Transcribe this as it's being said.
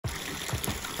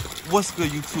What's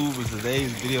good, YouTube? In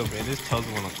today's video, man, this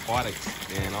Tuzzle on Aquatics,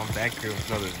 and I'm back here with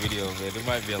another video, man. It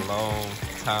might be a long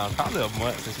time, probably a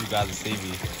month since you guys have seen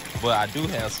me, but I do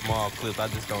have small clips. I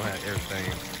just don't have everything.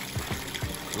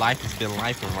 Life has been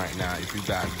lifing right now, if you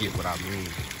guys get what I mean.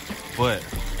 But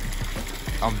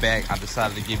I'm back. I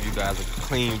decided to give you guys a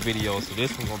clean video, so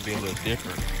this one's gonna be a little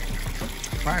different.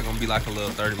 Probably gonna be like a little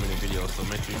 30-minute video, so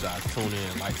make sure you guys tune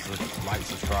in, like,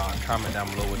 subscribe, comment down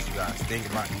below what you guys think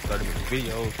about these 30-minute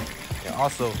videos, and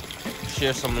also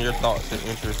share some of your thoughts and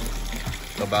interests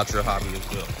about your hobby as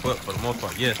well. But for the most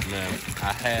part, yes, man,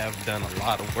 I have done a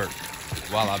lot of work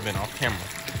while I've been off camera.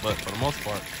 But for the most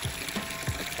part,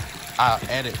 I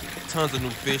added tons of new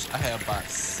fish. I have about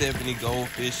 70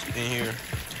 goldfish in here,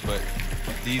 but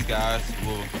these guys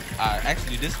will,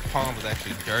 this pond was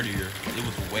actually dirtier. It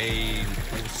was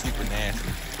super nasty,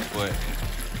 but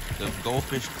the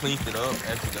goldfish cleaned it up.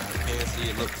 As you guys can see,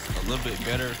 it looks a little bit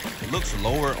better. It looks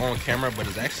lower on camera, but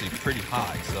it's actually pretty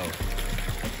high, so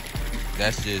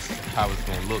that's just how it's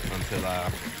gonna look until I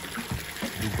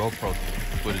do GoPro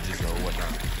footages or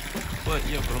whatnot. But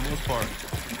yeah, for the most part,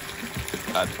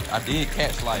 I did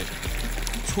catch like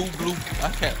I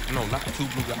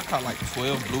caught like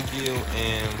 12 bluegill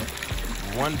and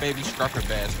one baby scrapper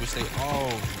bass, which they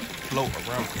all float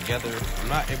around together. I'm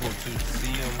not able to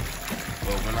see them,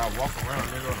 but when I walk around,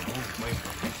 they're gonna move away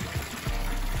from me.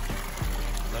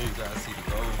 I know you guys see the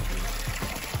goldfish.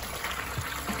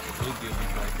 The bluegill be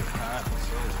like they're hiding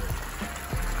somewhere.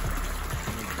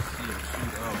 You can see them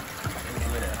shoot up. They're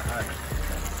good at hiding.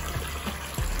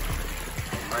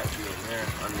 It might be in there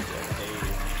under that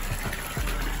cave.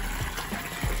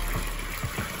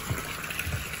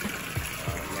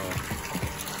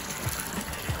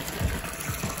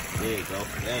 There you go.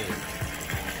 Dang.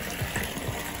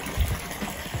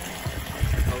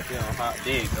 Hope they on hot.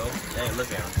 There you go. Dang, look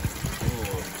at him.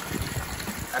 Ooh.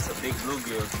 That's a big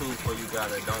bluegill too, for you guys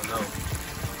that don't know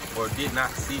or did not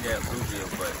see that bluegill.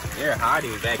 But they're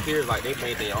hiding back here like they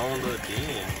made their own little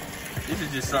den. This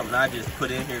is just something I just put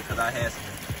in here because I had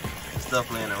some stuff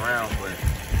laying around, but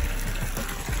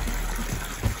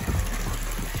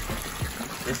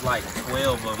it's like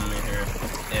 12 of them in here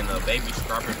and a baby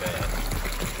scrapper bass.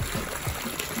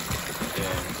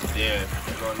 Yeah,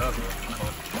 there's another one.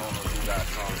 I don't know if you guys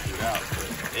saw them shoot out, but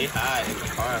they hide in the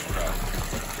pond stuff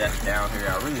that's down here.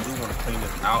 I really do want to clean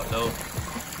this out though,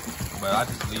 but I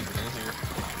just leave it in here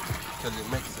because it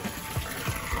makes a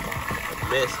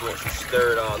mess once you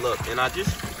stir it all up. And I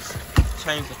just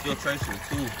changed the filtration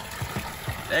too.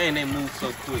 Dang, they move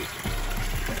so quick.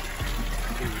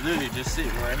 It's literally just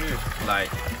sitting right here,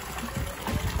 like.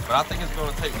 But I think it's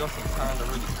gonna take them some time to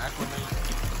really acclimate.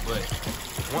 But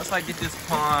once I get this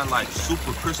pond like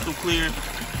super crystal clear,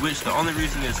 which the only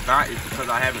reason it's not is because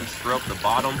I haven't scrubbed the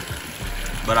bottom,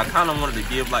 but I kind of wanted to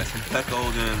give like some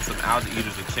plecos and some algae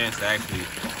eaters a chance to actually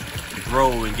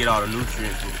grow and get all the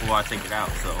nutrients before I take it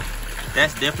out. So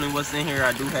that's definitely what's in here.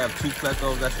 I do have 2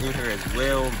 plecos that's in here as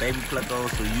well, baby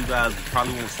plecos, so you guys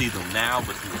probably won't see them now,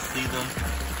 but you will see them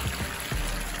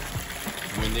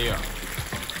when they are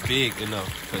big enough,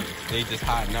 because they just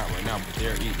hiding out right now, but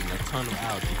they're eating a ton of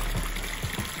algae.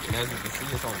 And as you can see,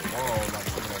 it's on the wall, like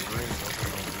some of that green stuff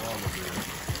on the wall over there.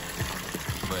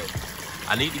 But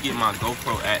I need to get my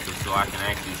GoPro active so I can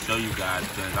actually show you guys,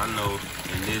 because I know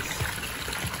in this,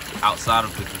 outside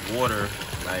of the water,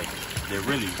 like, they're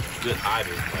really good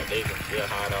hiders. Like, they'll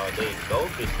hide all day.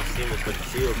 Goldfish can seem pretty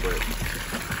chill, but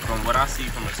from what I see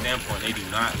from a standpoint, they do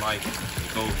not like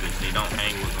goldfish. They don't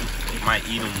hang with them. They might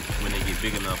eat them when they get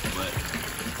big enough, but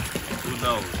who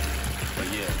knows? But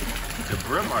yeah, the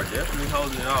brim are definitely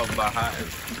holding it off by hiding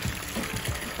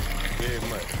very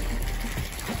much.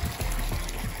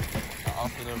 I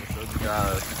also never showed you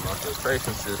guys my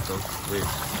filtration system, which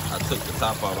I took the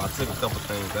top off. I took a couple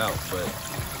things out, but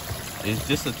it's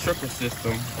just a trickle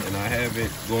system, and I have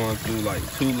it going through like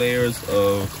 2 layers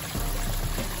of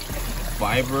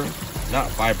fiber,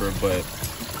 not fiber, but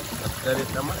that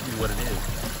might be what it is.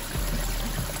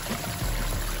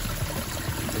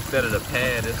 Instead of the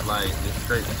pad, it's like it's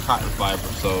straight cotton fiber,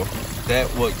 so that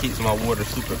what keeps my water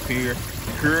super pure.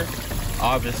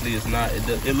 Obviously, it's not.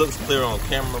 It looks clear on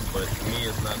camera, but to me,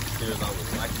 it's not as clear as I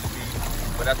would like it to be.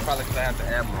 But that's probably because I have to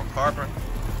add more carbon,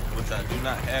 which I do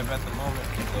not have at the moment.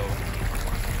 So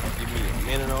give me a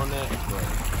minute on that. But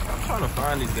I'm trying to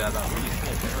find these guys. I really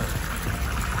can't find.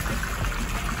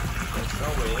 There's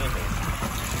somewhere in here.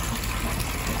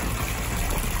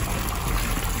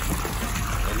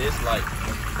 And it's like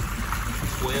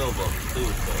 12 of them too,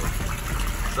 so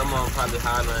some of them probably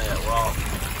hiding on that rock.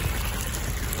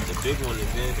 The big one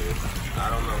is in here. I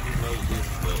don't know who made this,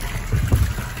 but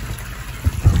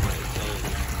I might change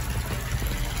it.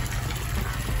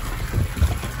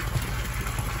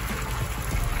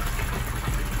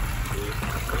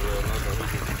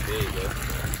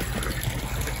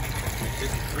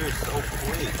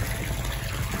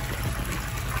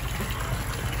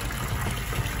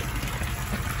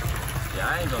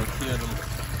 I ain't gonna kill them.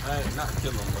 Not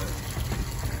kill them, but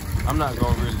I'm not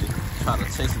gonna really try to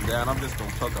chase them down. I'm just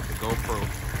gonna plug up the GoPro,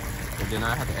 and then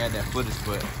I have to add that footage.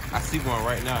 But I see one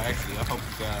right now. Actually, I hope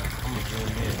you guys. I'm gonna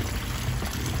zoom in.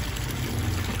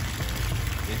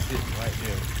 It's sitting right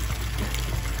there.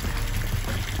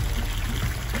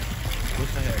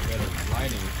 Wish I had better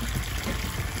lighting.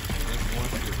 There's one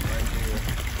sitting right there.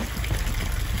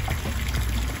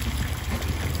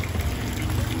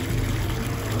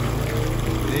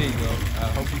 There you go.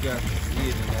 I hope you guys can see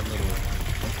it in that little.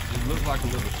 It looks like a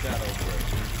little shadow, but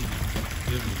you can see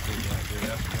vividly sitting right there.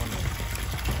 That's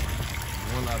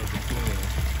one out of the 12.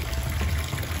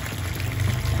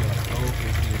 You got a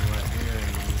goldfish sitting right there,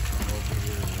 and then some over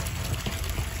here.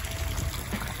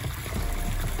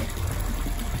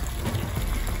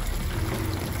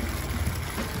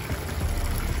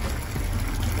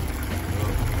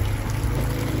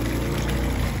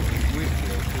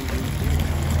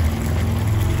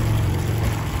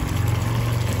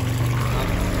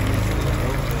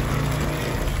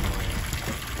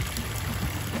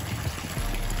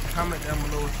 Comment down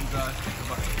below what you guys think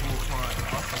about the pool pond.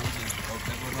 Also, we just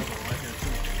there's another one right here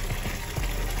too.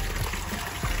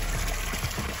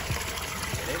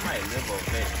 They might live over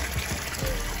there,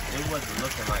 but it wasn't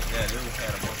looking like that. It was had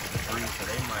a bunch of debris, so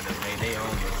they might have made their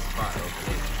own little spot over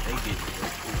there. They get it real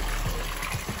cool.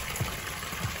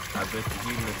 So I bet the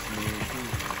he looks near too.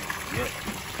 Yep.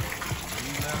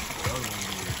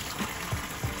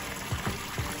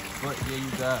 But yeah, you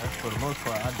guys, for the most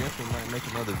part, I definitely might make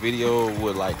another video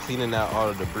with like cleaning out all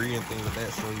the debris and things like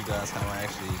that, showing you guys how I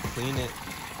actually clean it,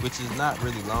 which is not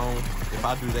really long. If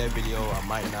I do that video, I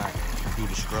might not do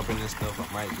the scrubbing and stuff. I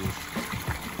might just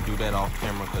do that off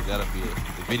camera, because that'll be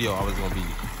the video always gonna be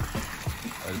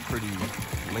a pretty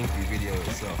lengthy video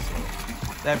itself. So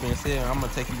that being said, I'm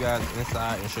gonna take you guys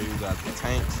inside and show you guys the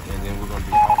tanks, and then we're gonna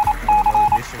be off on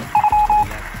another mission. And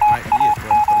that might be it.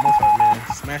 But for the most part, man,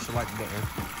 smash the like button,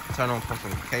 turn on post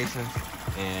notifications,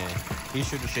 and be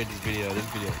sure to share this video. This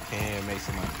video can make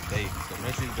somebody's day, so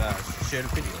make sure you guys share the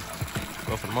video.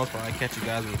 But for the most part, I catch you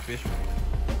guys in the fish room.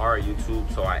 Alright, YouTube,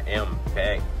 so I am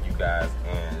back, you guys,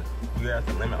 and we're at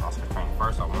the lemon Oscar tank.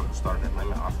 First, I wanted to start at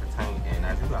lemon Oscar tank, and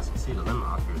as you guys can see, the lemon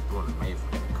Oscar is doing amazing.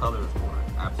 The color is going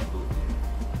absolutely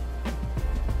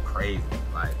crazy.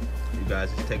 Like, you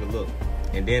guys just take a look.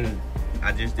 And then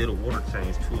I just did a water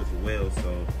change too as well,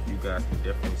 so you guys can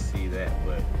definitely see that.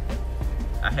 But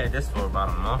I had this for about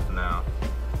a month now,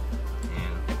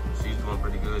 and she's doing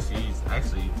pretty good. She's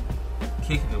actually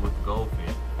kicking it with the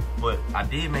goldfish. But I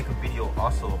did make a video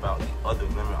also about the other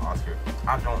lemon Oscar.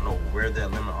 I don't know where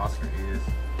that lemon Oscar is,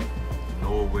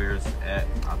 nor where it's at.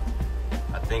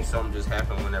 I think something just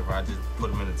happened whenever I just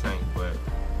put them in the tank. But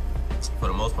for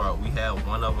the most part, we have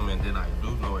one of them, and then I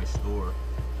do know a store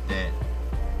that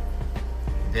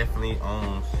definitely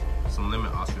owns some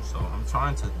lemon Oscars. So I'm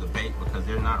trying to debate, because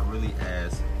they're not really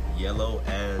as yellow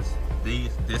as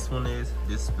this one is,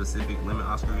 this specific lemon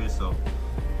Oscar is. So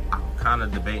I'm kind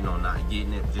of debating on not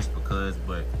getting it just because,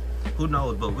 but who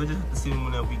knows. But we'll just have to see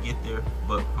whenever we get there.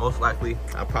 But most likely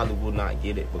I probably will not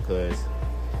get it, because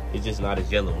it's just not as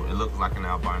yellow. It looks like an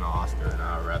albino Oscar, and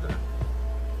I'd rather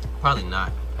probably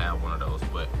not have one of those,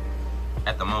 but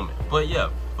at the moment. But yeah,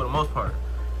 for the most part,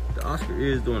 the Oscar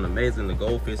is doing amazing. The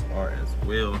goldfish are as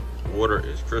well. Water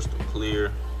is crystal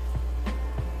clear.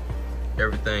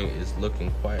 Everything is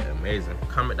looking quite amazing.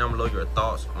 Comment down below your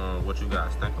thoughts on what you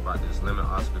guys think about this lemon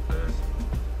Oscar, because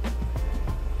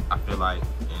I feel like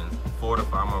in 4 to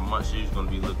 5 more months, she's gonna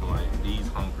be looking like these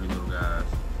hungry little guys,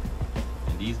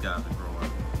 and these guys are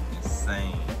growing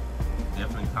insane.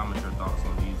 Definitely comment your thoughts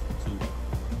on these two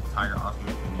tiger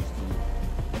Oscars and these two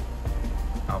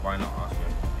albino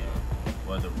Oscars,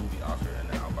 or the ruby Oscar and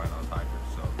the albino tiger.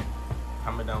 So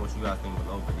comment down what you guys think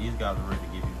below. But these guys are ready to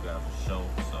give you guys a show,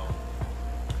 so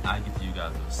I'll get to you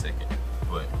guys in a second.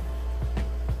 But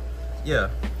yeah,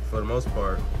 for the most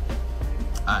part,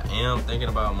 I am thinking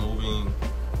about moving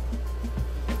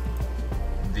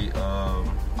the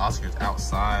Oscars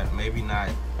outside. Maybe not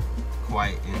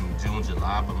quite in June,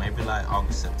 July, but maybe like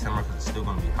August, September, because it's still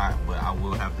gonna be hot. But I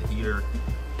will have the heater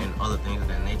and other things of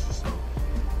that nature, so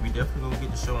we definitely gonna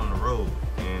get the show on the road.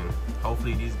 And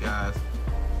hopefully these guys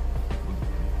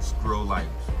will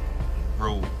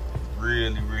grow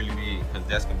really, really big, because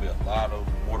that's gonna be a lot of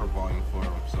water volume for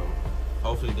them. So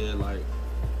hopefully they're like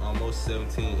almost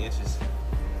 17 inches,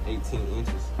 18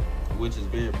 inches, which is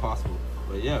very possible.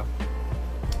 But yeah,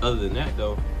 other than that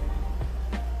though,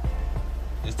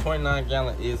 this 29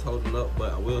 gallon is holding up.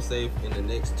 But I will say in the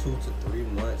next 2 to 3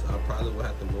 months, I probably will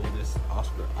have to move this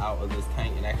Oscar out of this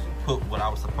tank and actually put what I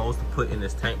was supposed to put in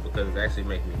this tank, because it's actually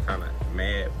making me kind of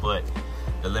mad. But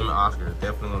the lemon Oscar is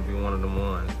definitely gonna be one of the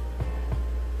ones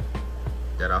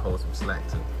that I hold some slack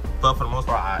to. But for the most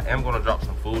part, I am gonna drop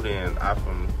some food in.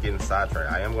 I'm getting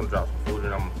sidetracked. I am gonna drop some food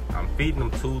in. I'm feeding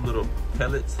them 2 little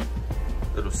pellets,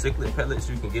 little cichlid pellets.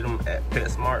 You can get them at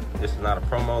PetSmart. This is not a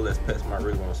promo unless PetSmart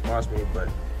really wanna sponsor me, but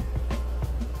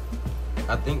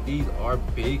I think these are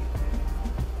big.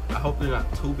 I hope they're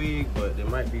not too big, but they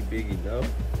might be big enough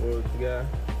for the guy.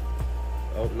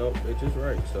 Oh, nope, they're just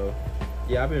right. So,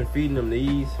 yeah, I've been feeding them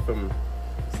these from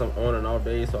some on and off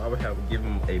days. So I would have to give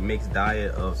them a mixed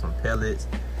diet of some pellets,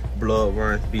 blood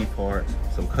worms, beef hearts,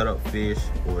 some cut up fish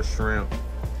or shrimp,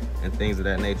 and things of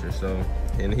that nature. So,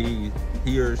 and he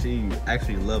or she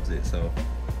actually loves it. So,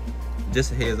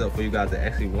 just a heads up for you guys that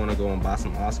actually want to go and buy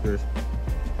some Oscars.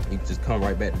 You can just come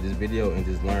right back to this video and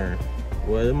just learn.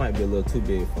 Well, it might be a little too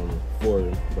big for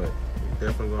them, but we're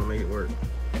definitely gonna make it work.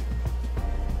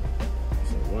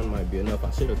 So one might be enough.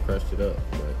 I should have crushed it up,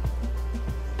 but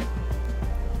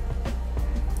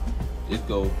this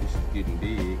goldfish is getting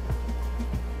big.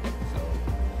 So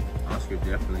Oscar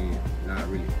definitely not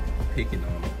really picking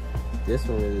on it. This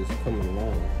one is coming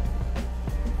along.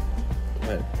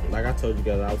 But like I told you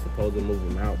guys, I was supposed to move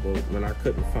him out, but when I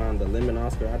couldn't find the lemon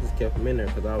Oscar, I just kept him in there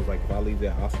because I was like, if I leave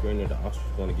that Oscar in there, the Oscar's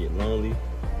gonna get lonely.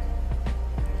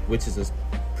 Which is a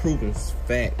proven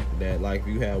fact that like if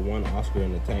you have one Oscar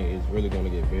in the tank, it's really gonna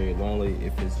get very lonely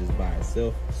if it's just by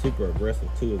itself. Super aggressive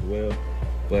too as well.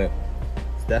 But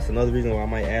that's another reason why I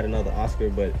might add another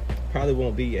Oscar, but probably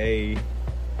won't be a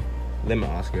lemon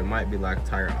Oscar. It might be like a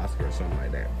tiger Oscar or something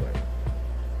like that,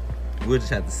 but we'll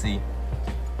just have to see.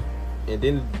 And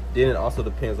then it also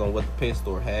depends on what the pet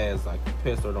store has. Like if the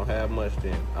pet store don't have much,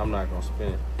 then I'm not gonna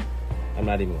spend it. I'm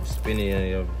not even gonna spend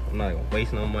any of it. I'm not gonna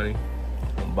waste no money.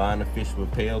 I'm buying a fish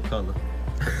with pale color.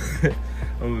 I'm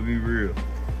gonna be real.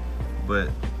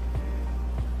 But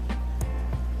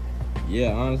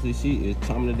yeah, honestly, she is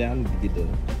chomping it down to get the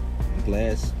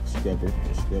glass scrubber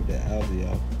and scrub that algae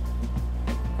off.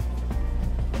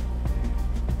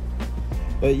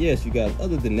 But yes, you guys,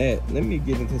 other than that, let me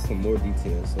get into some more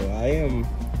details. So I am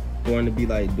going to be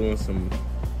like doing some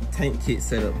tank kit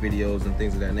setup videos and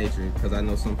things of that nature, because I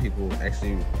know some people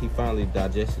actually, he finally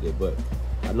digested it, but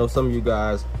I know some of you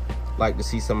guys like to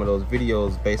see some of those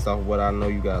videos based off what I know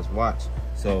you guys watch.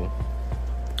 So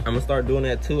I'm gonna start doing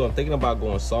that too. I'm thinking about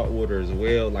going saltwater as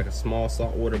well, like a small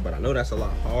saltwater, but I know that's a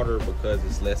lot harder because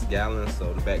it's less gallons,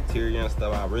 so the bacteria and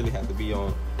stuff, I really have to be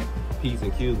on P's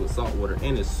and Q's with saltwater,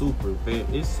 and it's super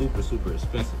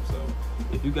expensive. So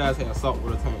if you guys have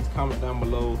saltwater tanks, comment down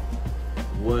below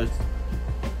what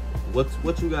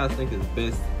you guys think is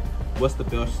best. What's the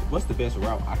best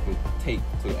route I can take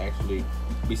to actually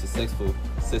be successful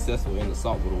in the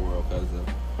saltwater world? Because the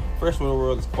freshwater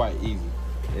world is quite easy,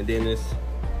 and then it's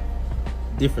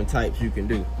different types you can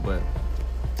do. But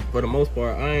for the most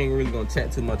part, I ain't really gonna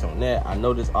chat too much on that. I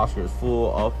know this Oscar is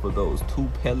full off of those 2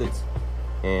 pellets.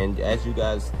 And as you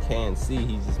guys can see,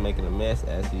 he's just making a mess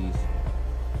as he's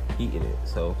eating it.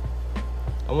 So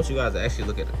I want you guys to actually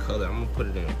look at the color. I'm gonna put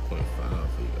it in 0.5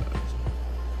 for you guys.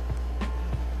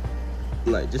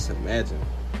 Like, just imagine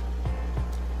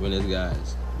when this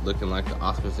guy's looking like the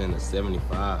Oscars in the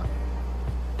 75.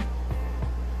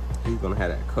 He's gonna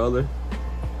have that color.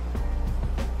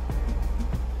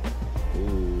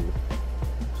 Ooh,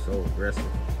 so aggressive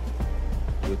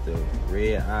with the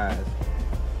red eyes.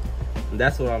 And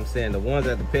that's what I'm saying. The ones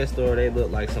at the pet store, they look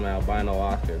like some albino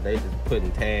Oscar. They just putting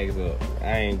tags up.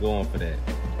 I ain't going for that.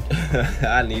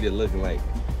 I need it looking like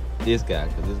this guy,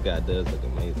 because this guy does look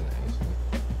amazing actually.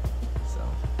 So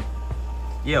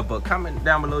yeah, but comment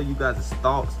down below you guys'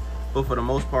 thoughts. But for the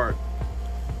most part,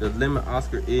 the lemon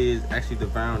Oscar is actually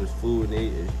devouring his food and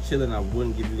it is chilling. I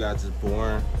wouldn't give you guys this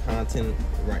boring content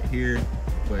right here,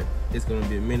 but it's gonna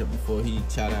be a minute before he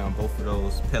chow down both of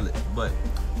those pellets. But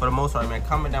for the most part, man,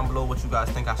 comment down below what you guys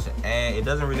think I should add. It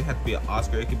doesn't really have to be an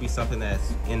Oscar. It could be something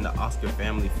that's in the Oscar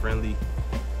family friendly.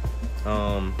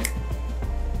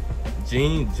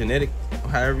 Genetic,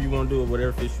 however you want to do it,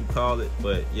 whatever fish you call it.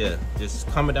 But yeah, just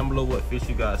comment down below what fish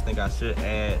you guys think I should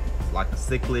add, like a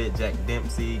cichlid, Jack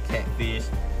Dempsey, catfish,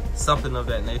 something of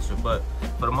that nature. But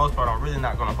for the most part, I'm really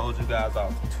not gonna hold you guys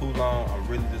out too long. I'm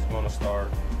really just gonna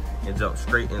start and jump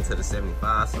straight into the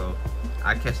 75. So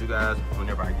I'll catch you guys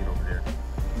whenever I get over there.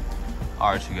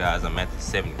 All right, you guys, I'm at the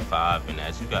 75, and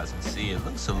as you guys can see, it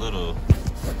looks a little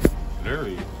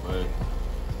blurry, but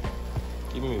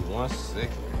give me 1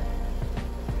 second.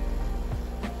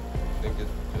 I think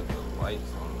it's just the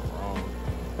lights on the wrong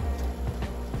thing.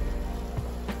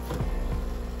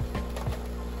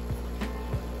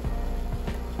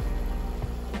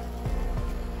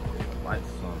 The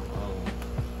lights on the wrong.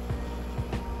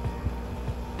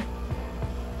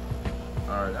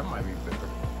 Alright, that might be better.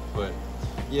 But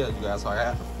yeah, you guys, so I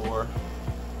got the 4,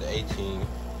 the 18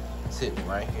 sitting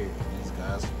right here. These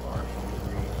guys are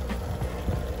hungry.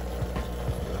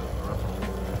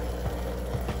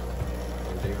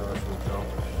 And they are some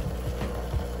jumpers.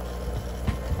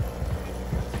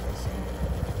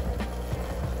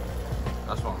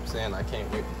 That's what I'm saying. I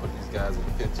can't wait to put these guys in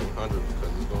 1500 because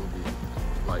it's gonna be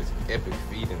like some epic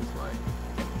feedings, like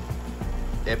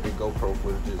epic GoPro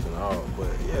footages and all.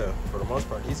 But yeah, for the most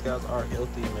part, these guys are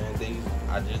healthy, man.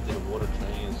 I just did a water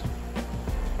change.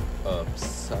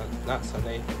 Not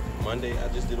Sunday, Monday. I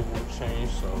just did a water change.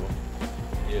 So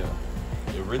yeah,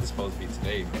 it really supposed to be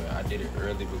today, but I did it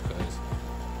early because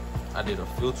I did a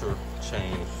filter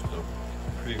change the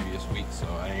previous week, so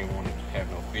I ain't want to have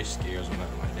no fish scares or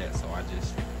nothing like that. So I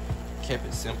just kept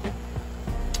it simple.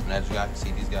 And as you guys can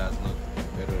see, these guys look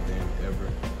better than ever.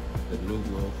 The new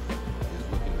growth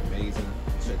is looking amazing.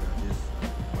 Check out this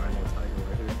minor tiger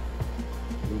right here.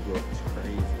 New growth is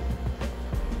crazy.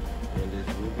 And this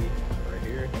ruby right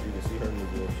here, you can see her new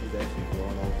growth. She's actually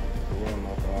growing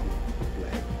off all the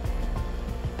black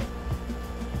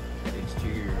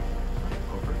exterior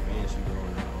of her fin. She's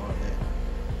growing out all that.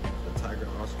 The tiger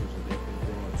Oscars are definitely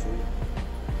growing too.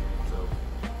 So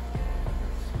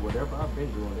whatever I've been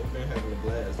doing, they've been having a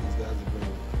blast. These guys have been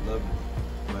loving it.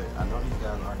 But I know these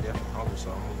guys are definitely hungry,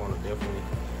 so I'm gonna definitely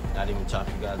not even chop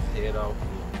you guys' head off. I'm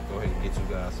gonna go ahead and get you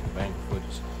guys some banger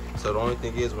footage. So the only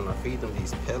thing is, when I feed them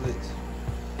these pellets,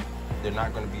 they're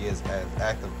not gonna be as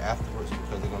active afterwards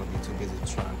because they're gonna be too busy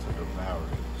trying to devour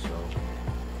it. So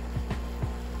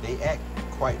they act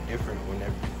quite different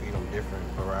whenever you feed them different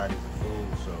varieties of food.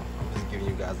 So I'm just giving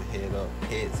you guys a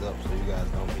heads up so you guys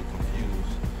don't be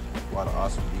confused while the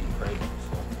awesome eating crazy.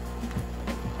 So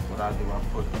what I do, I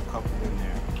put a couple in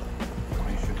there to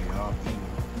make sure they all even.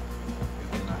 If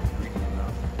they're not greedy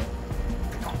enough,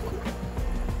 I'll put it.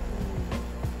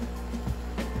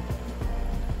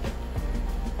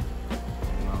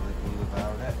 And I'll let them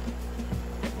devour that.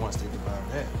 Once they devour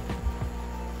that,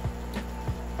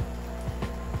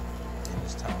 then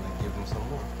it's time to give them some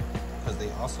more. Because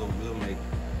they also will make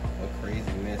a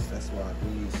crazy mess. That's why I do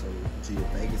need some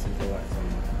geophagus and go out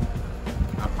somewhere.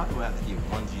 I probably will have to get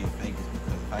 1 geophagus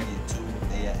because if I get 2,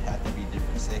 they have to be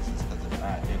different sexes because if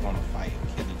not, they're going to fight and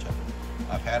kill each other.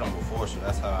 I've had them before, so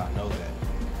that's how I know that.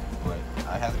 But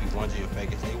I have to be 1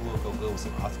 geophagus. They will go good with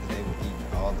some oysters. They will eat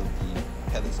all of the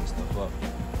pellets and stuff up.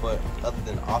 But other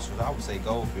than oysters, I would say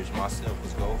goldfish myself,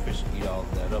 because goldfish eat all of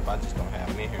that up. I just don't have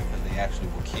them in here because they actually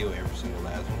will kill every single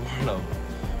last one of them.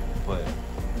 But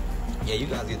yeah, you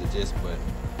guys get the gist. But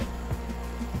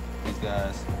these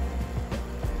guys,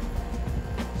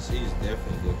 she's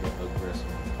definitely looking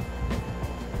aggressive.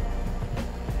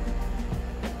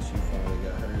 She finally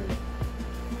got hers.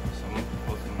 So I'm gonna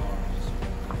put some more.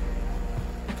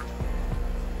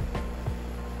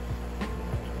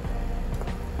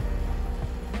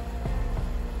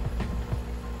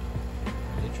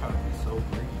 They try to be so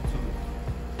greedy too.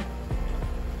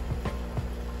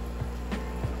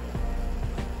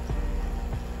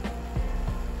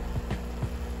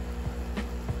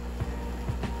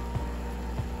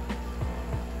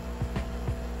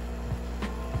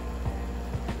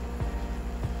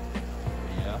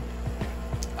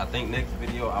 I think next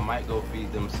video I might go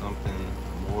feed them something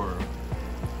more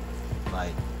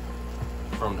like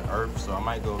from the earth. So I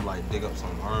might go like dig up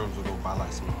some worms or go buy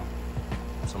like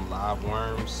some live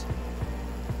worms,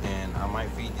 and I might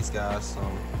feed these guys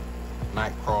some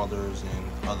night crawlers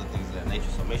and other things of that nature.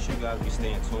 So make sure you guys be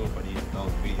staying tuned for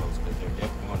those videos because they're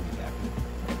definitely going to be happening.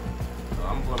 So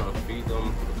I'm going to feed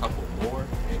them a couple more,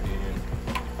 and then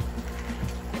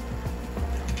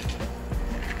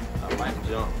I might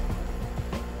jump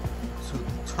to the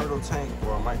turtle tank,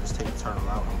 or I might just take the turtle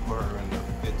out and put her in the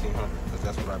 1500 because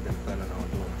that's what I've been planning on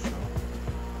doing. So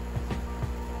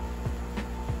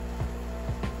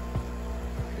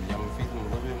yeah, I'm gonna feed them a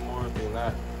little bit more. They're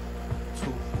not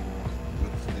too full,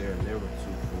 which they're never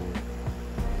too full,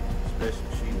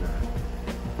 especially she not.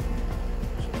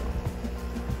 So,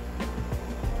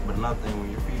 but another thing, when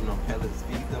you're feeding them pellets,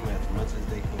 feed them as much as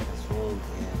they can consume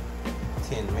in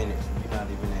 10 minutes. You're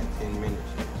not even at 10 minutes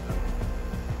yet. So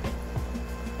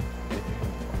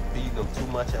them too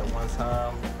much at one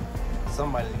time,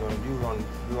 somebody's you're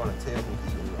gonna tell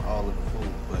who's eating all of the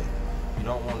food. But you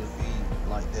don't want to feed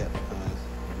like that because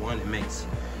 1, it makes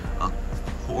a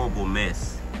horrible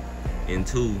mess, and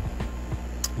 2,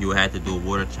 you will have to do a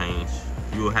water change.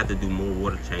 You will have to do more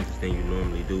water changes than you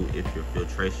normally do if your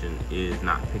filtration is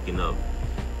not picking up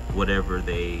whatever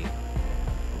they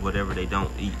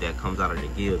don't eat that comes out of the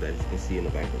gills, as you can see in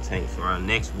the back of the tank. So our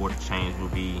next water change will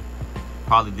be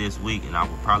probably this week, and I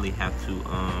will probably have to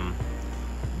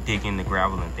dig in the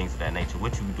gravel and things of that nature,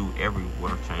 which you do every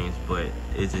water change, but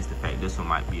it's just the fact this one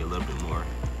might be a little bit more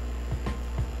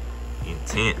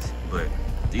intense. But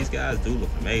these guys do look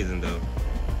amazing though.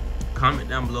 Comment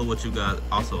down below what you guys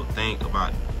also think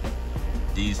about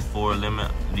these four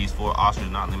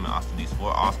Oscars, not limit Oscars, these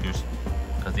four Oscars,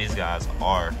 because these guys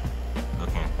are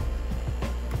looking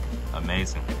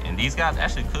amazing. And these guys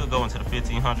actually could go into the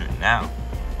 1500 now.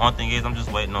 Only thing is, I'm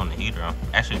just waiting on the heater. I'm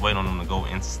actually waiting on them to go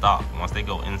in stock. Once they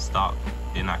go in stock,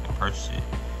 then I can purchase it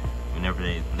whenever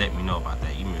they let me know about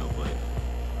that email.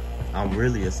 But I'm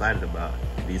really excited about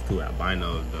these two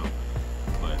albinos though.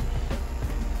 But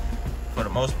for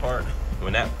the most part,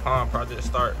 when that pond project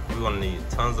start, we're gonna need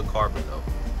tons of carbon though.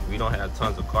 If we don't have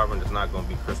tons of carbon, it's not gonna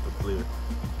be crystal clear.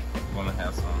 We're gonna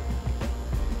have some.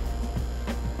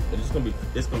 It's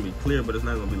gonna be clear, but it's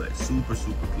not gonna be like super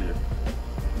clear.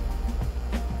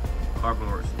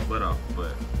 Carbon works his butt off,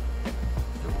 but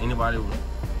if anybody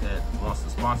that wants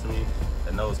to sponsor me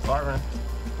that knows carbon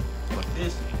for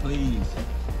fish, please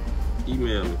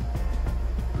email me.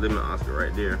 Lemon Oscar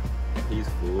right there. He's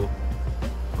full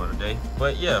for the day.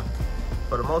 But yeah,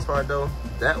 for the most part though,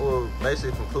 that will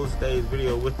basically conclude today's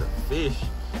video with the fish.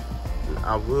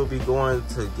 I will be going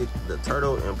to get the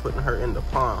turtle and putting her in the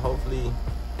pond. Hopefully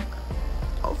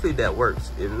that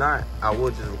works. If not, I will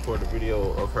just record a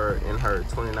video of her in her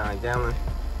 29-gallon.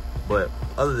 But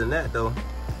other than that though,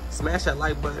 smash that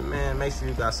like button, man. Make sure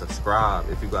you guys subscribe.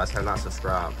 If you guys have not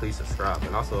subscribed, please subscribe.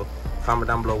 And also comment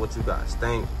down below what you guys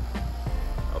think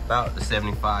about the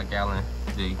 75-gallon,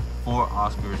 the 4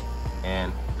 Oscars,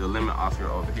 and the lemon Oscar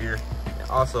over here. And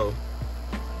also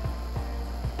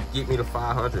get me to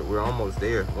 500. We're almost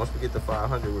there. Once we get to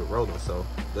 500, we're rolling. So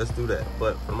let's do that.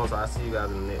 But for the most part, I'll see you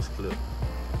guys in the next clip.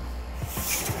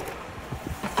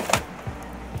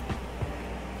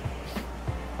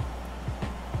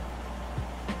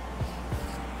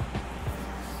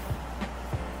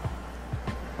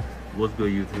 What's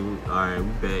good, YouTube? Alright, we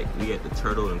back. We got the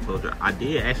turtle enclosure. I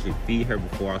did actually feed her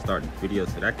before I started the video,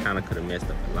 so that kind of could have messed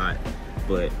up a lot.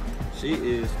 But she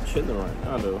is chilling right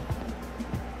now though.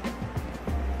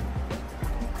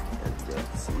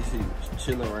 See, she's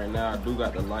chilling right now. I do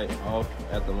got the light off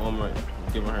at the moment,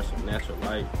 giving her some natural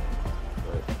light.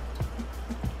 But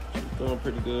she's doing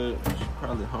pretty good. She's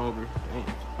probably hungry. Dang.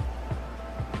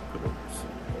 Put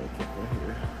some back up in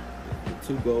here. The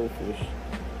 2 goldfish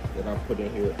that I put in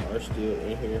here are still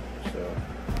in here, so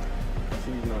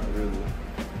she's not really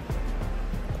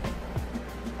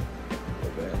a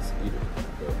bad eater.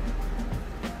 But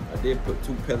I did put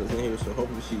 2 pellets in here, so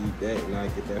hopefully she eat that and I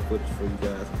get that footage for you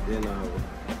guys. Then I will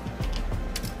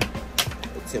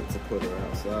attempt to put her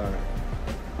outside.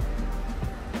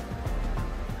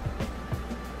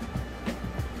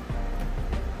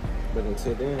 But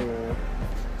until then, man,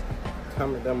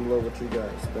 comment down below what you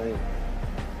guys think.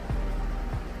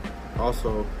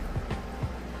 Also,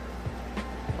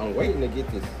 I'm waiting to get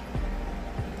this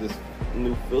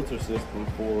new filter system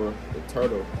for the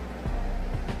turtle,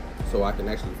 so I can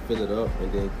actually fill it up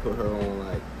and then put her on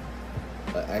like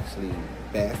a actually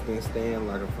basking stand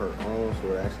like of her own, so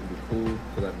it'll actually be cool.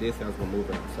 Because I did say I was gonna move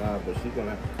her outside, but she's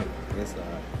gonna have to come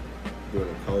inside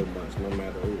during the cold months, no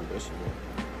matter where she goes.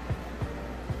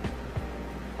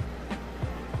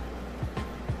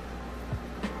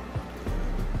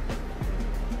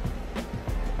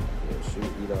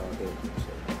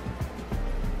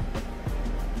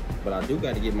 But I do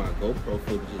got to get my GoPro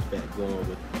footages back going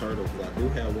with the turtle, because I do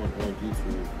have one on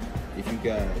YouTube. If you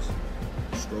guys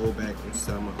scroll back and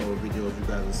some of my old videos, you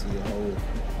guys will see a whole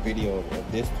video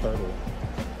of this turtle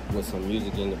with some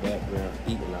music in the background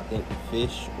eating, I think,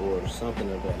 fish or something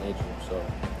of that nature. So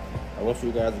I want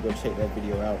you guys to go check that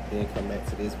video out, then come back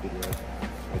to this video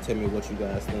and tell me what you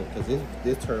guys think, because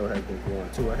this turtle has been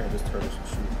growing too. I had this turtle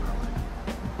shoot like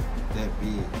that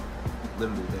big,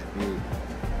 literally that big.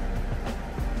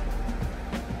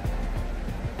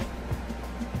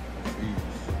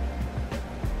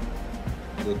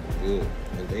 Looking good,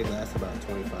 and they last about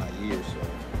 25 years.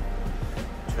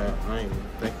 So I ain't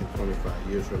thinking 25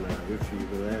 years from now, if she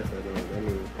even lasts that long, that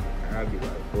means I'll be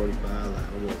like 45, like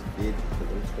almost 50, because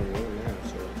I'm 21 now.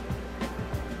 So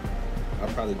I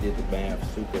probably did the math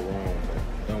super wrong, but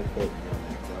don't quote me on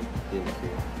that, because I didn't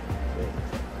care. But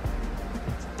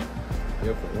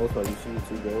yeah, for the most part, you see the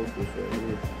 2 goldfish right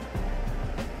here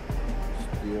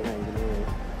still hanging in.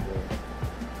 But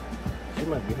she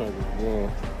might be hungry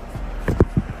again.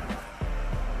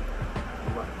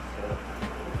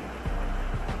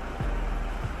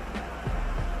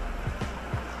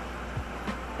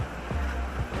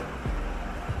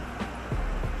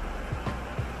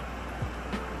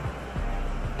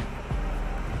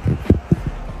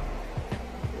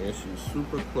 and she's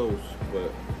super close,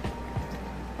 but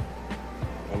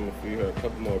I'm gonna feed her a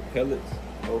couple more pellets.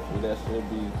 Hopefully that should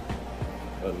be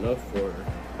enough for her.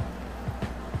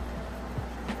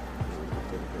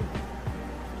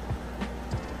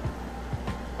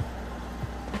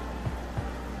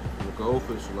 The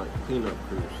goldfish are like cleanup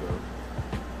crew, so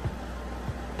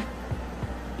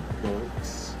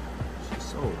boinks. She's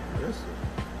so aggressive.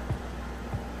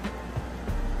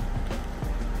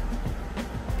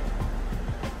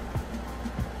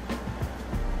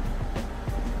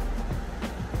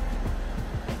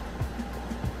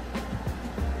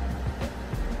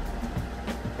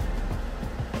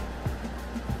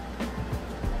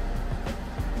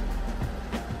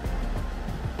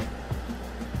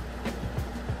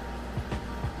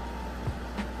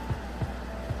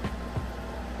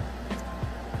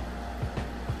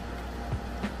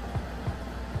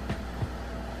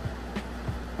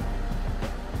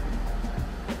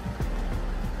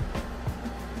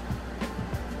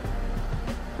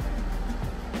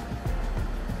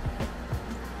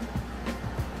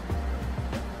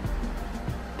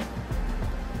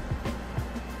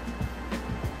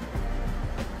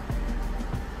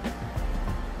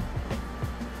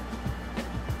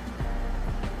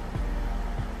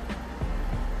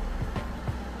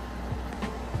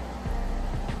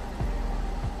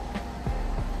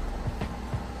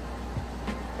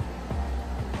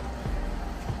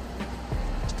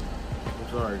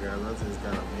 Sorry guys, I just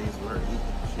got amazed with her eating.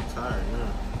 She's tired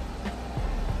now.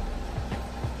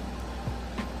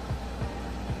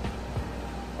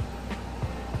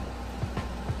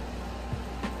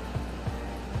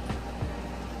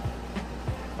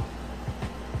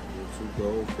 The 2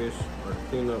 goldfish are the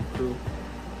cleanup crew.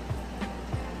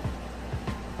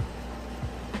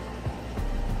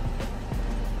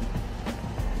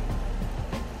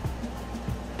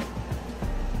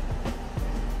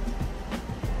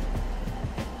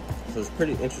 So it's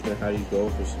pretty interesting how these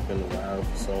goldfish have been alive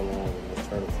for so long in this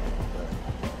turtle tank,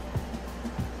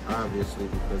 but obviously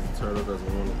because the turtle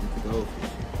doesn't want to eat the goldfish.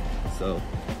 So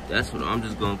that's what I'm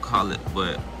just gonna call it.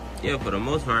 But yeah, for the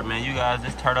most part, man, you guys,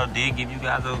 this turtle did give you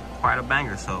guys quite a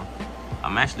banger. So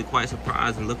I'm actually quite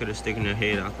surprised, and look at her sticking her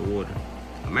head out the water.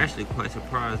 I'm actually quite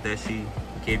surprised that she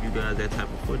gave you guys that type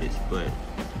of footage. But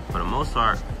for the most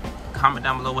part, comment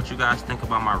down below what you guys think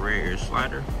about my red ear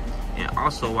slider. And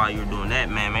also, while you're doing that,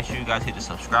 man, make sure you guys hit the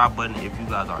subscribe button. If you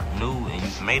guys are new and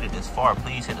you've made it this far,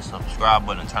 please hit the subscribe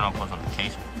button and turn on post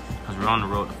notifications, because we're on the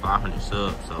road to 500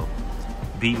 subs. So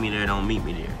beat me there, don't meet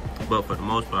me there. But for the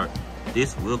most part,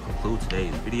 this will conclude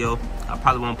today's video. I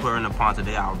probably won't put her in the pond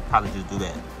today. I'll probably just do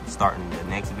that starting the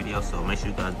next video. So make sure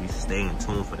you guys be staying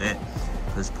tuned for that,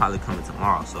 because it's probably coming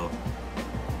tomorrow. So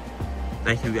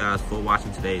thank you guys for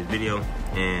watching today's video,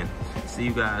 and see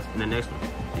you guys in the next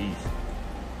one. Peace.